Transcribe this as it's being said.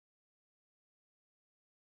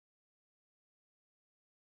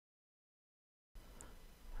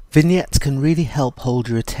Vignettes can really help hold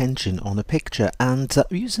your attention on a picture, and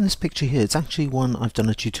using this picture here, it's actually one I've done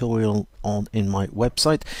a tutorial on in my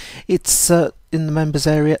website. It's in the members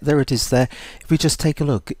area. There it is there. If we just take a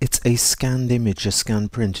look, it's a scanned image, a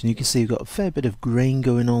scanned print, and you can see you've got a fair bit of grain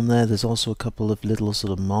going on there. There's also a couple of little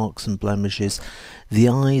sort of marks and blemishes. The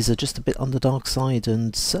eyes are just a bit on the dark side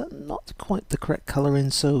and not quite the correct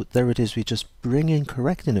colouring, so there it is. We just bring in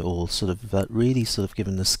correcting it all, sort of really sort of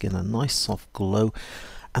giving the skin a nice soft glow.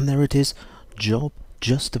 And there it is, job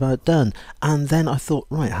just about done. And then I thought,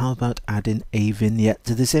 right, how about adding a vignette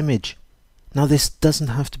to this image? Now this doesn't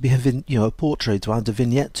have to be a portrait to add a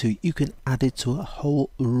vignette to. You can add it to a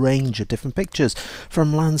whole range of different pictures,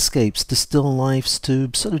 from landscapes to still lifes to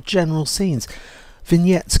sort of general scenes.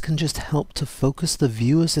 Vignettes can just help to focus the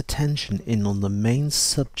viewer's attention in on the main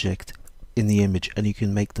subject in the image, and you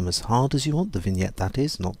can make them as hard as you want, the vignette that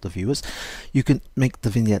is, not the viewers. You can make the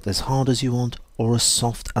vignette as hard as you want, or as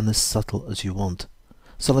soft and as subtle as you want.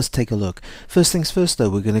 So let's take a look. First things first though,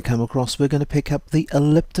 we're going to pick up the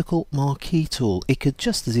elliptical marquee tool. It could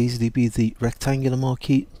just as easily be the rectangular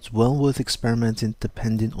marquee. It's well worth experimenting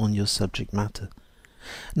depending on your subject matter.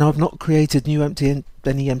 Now I've not created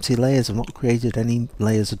any empty layers, I've not created any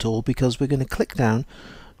layers at all, because we're going to click down,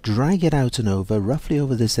 drag it out and over, roughly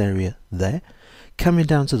over this area there. Coming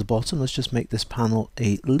down to the bottom, let's just make this panel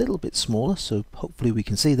a little bit smaller, so hopefully we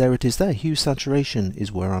can see. There it is there. Hue saturation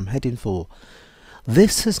is where I'm heading for.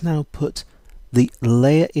 This has now put the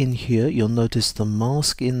layer in here. You'll notice the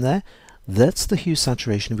mask in there. That's the hue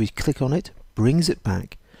saturation. If we click on it, brings it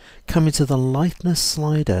back. Coming to the lightness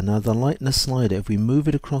slider. Now the lightness slider, if we move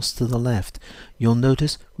it across to the left, you'll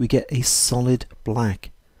notice we get a solid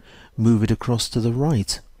black. Move it across to the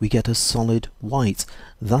right, we get a solid white.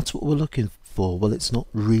 That's what we're looking for. Well, it's not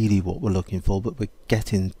really what we're looking for, but we're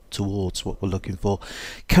getting towards what we're looking for.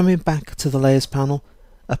 Coming back to the layers panel,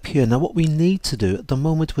 up here. Now what we need to do at the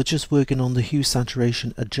moment, we're just working on the hue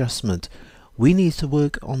saturation adjustment. We need to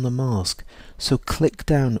work on the mask, so click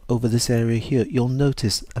down over this area here. You'll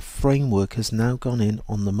notice a framework has now gone in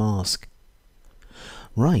on the mask.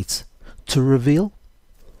 Right, to reveal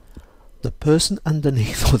the person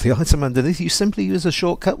underneath, or the item underneath, you simply use a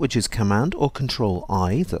shortcut, which is Command or Control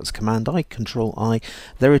I. That's Command I, Control I.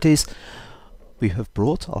 There it is. We have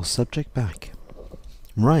brought our subject back.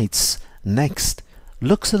 Right, next,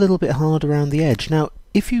 looks a little bit hard around the edge. Now,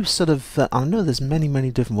 if you sort of, I know there's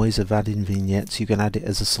many different ways of adding vignettes. You can add it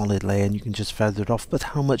as a solid layer and you can just feather it off, but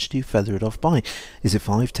how much do you feather it off by? Is it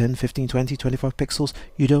 5, 10, 15, 20, 25 pixels?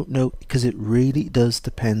 You don't know, because it really does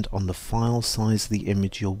depend on the file size of the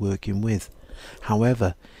image you're working with.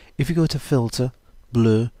 However, if you go to Filter,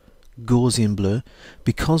 Blur, Gaussian Blur,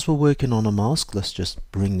 because we're working on a mask, let's just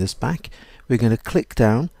bring this back. We're going to click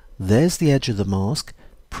down, there's the edge of the mask.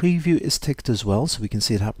 Preview is ticked as well, so we can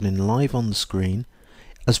see it happening live on the screen.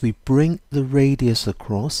 As we bring the radius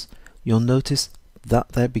across, you'll notice that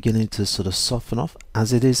they're beginning to sort of soften off,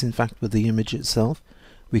 as it is in fact with the image itself.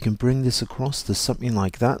 We can bring this across to something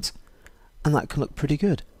like that, and that can look pretty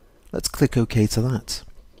good. Let's click OK to that.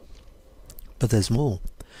 But there's more.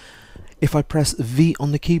 If I press V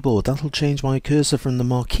on the keyboard, that'll change my cursor from the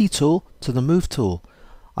marquee tool to the move tool.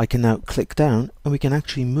 I can now click down and we can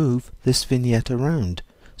actually move this vignette around.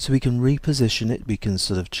 So we can reposition it, we can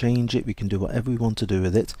sort of change it, we can do whatever we want to do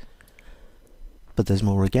with it. But there's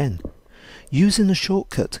more again. Using the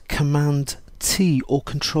shortcut Command T or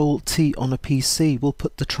Control T on a PC will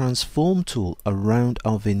put the transform tool around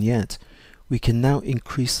our vignette. We can now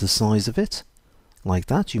increase the size of it, like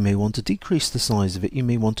that. You may want to decrease the size of it, you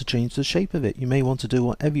may want to change the shape of it, you may want to do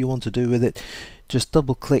whatever you want to do with it. Just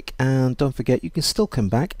double click, and don't forget you can still come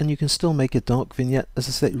back and you can still make a dark vignette. As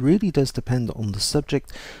I say, it really does depend on the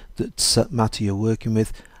subject matter you're working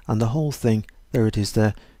with, and the whole thing, there it is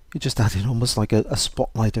there. You're just adding almost like a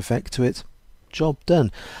spotlight effect to it. Job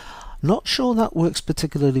done. Not sure that works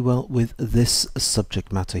particularly well with this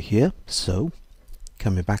subject matter here, so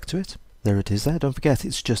coming back to it, there it is there. Don't forget,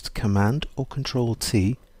 it's just Command or Control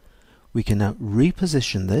T. We can now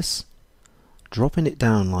reposition this, dropping it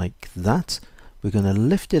down like that. We're going to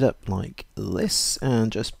lift it up like this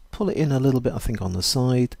and just pull it in a little bit, I think, on the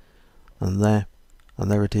side, and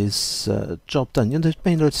there it is. Job done. You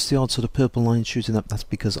may notice the odd sort of purple line shooting up. That's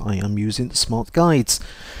because I am using smart guides.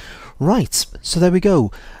 Right, so there we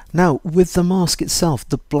go. Now with the mask itself,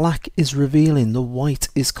 the black is revealing, the white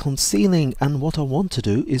is concealing, and what I want to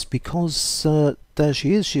do is, because there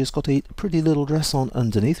she is, she has got a pretty little dress on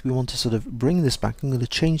underneath, we want to sort of bring this back. I'm going to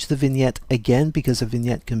change the vignette again, because a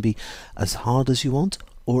vignette can be as hard as you want,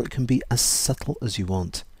 or it can be as subtle as you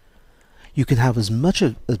want. You can have as much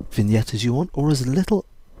of a vignette as you want, or as little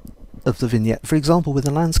of the vignette. For example, with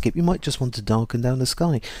a landscape, you might just want to darken down the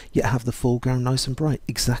sky, yet have the foreground nice and bright.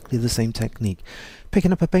 Exactly the same technique.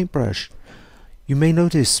 Picking up a paintbrush. You may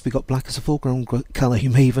notice we got black as a foreground colour. You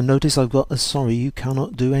may even notice I've got a sorry, you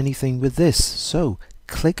cannot do anything with this. So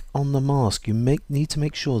click on the mask. You need to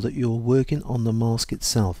make sure that you're working on the mask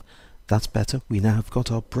itself. That's better. We now have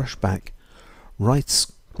got our brush back. Right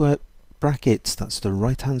square brackets, that's the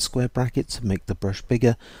right hand square bracket to make the brush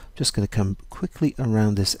bigger. I'm just going to come quickly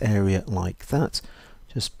around this area like that.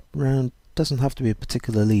 Just round, doesn't have to be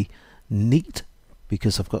particularly neat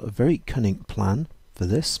because I've got a very cunning plan for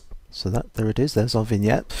this. So that, there it is, there's our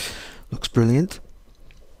vignette. Looks brilliant.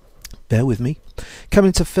 Bear with me.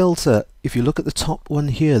 Coming to filter, if you look at the top one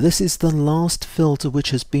here, this is the last filter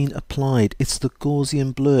which has been applied. It's the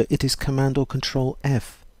Gaussian blur. It is Command or Control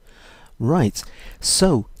F. Right,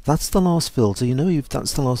 so that's the last filter. You know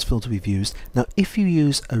that's the last filter we've used. Now if you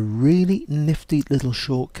use a really nifty little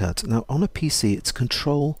shortcut, now on a PC it's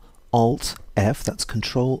Control Alt F, that's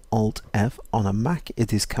Control Alt F. On a Mac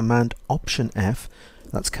it is Command Option F,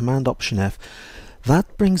 that's Command Option F.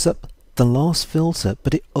 That brings up the last filter,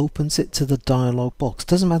 but it opens it to the dialog box.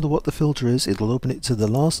 Doesn't matter what the filter is, it'll open it to the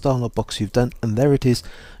last dialog box you've done, and there it is.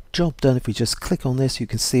 Job done. If we just click on this, you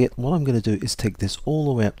can see it. What I'm going to do is take this all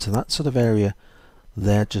the way up to that sort of area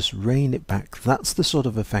there, just rein it back. That's the sort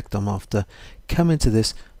of effect I'm after. Come into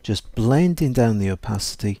this, just blending down the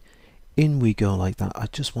opacity. In we go like that. I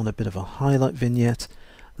just want a bit of a highlight vignette.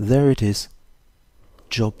 There it is.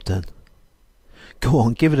 Job done. Go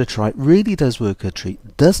on, give it a try. It really does work a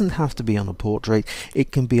treat. Doesn't have to be on a portrait.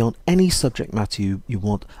 It can be on any subject matter you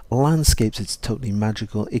want. Landscapes, it's totally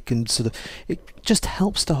magical. It can it just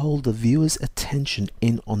helps to hold the viewer's attention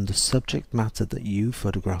in on the subject matter that you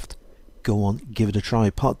photographed. Go on, give it a try.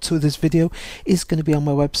 Part 2 of this video is going to be on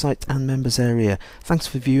my website and members area. Thanks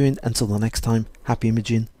for viewing. Until the next time, happy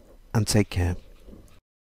imaging and take care.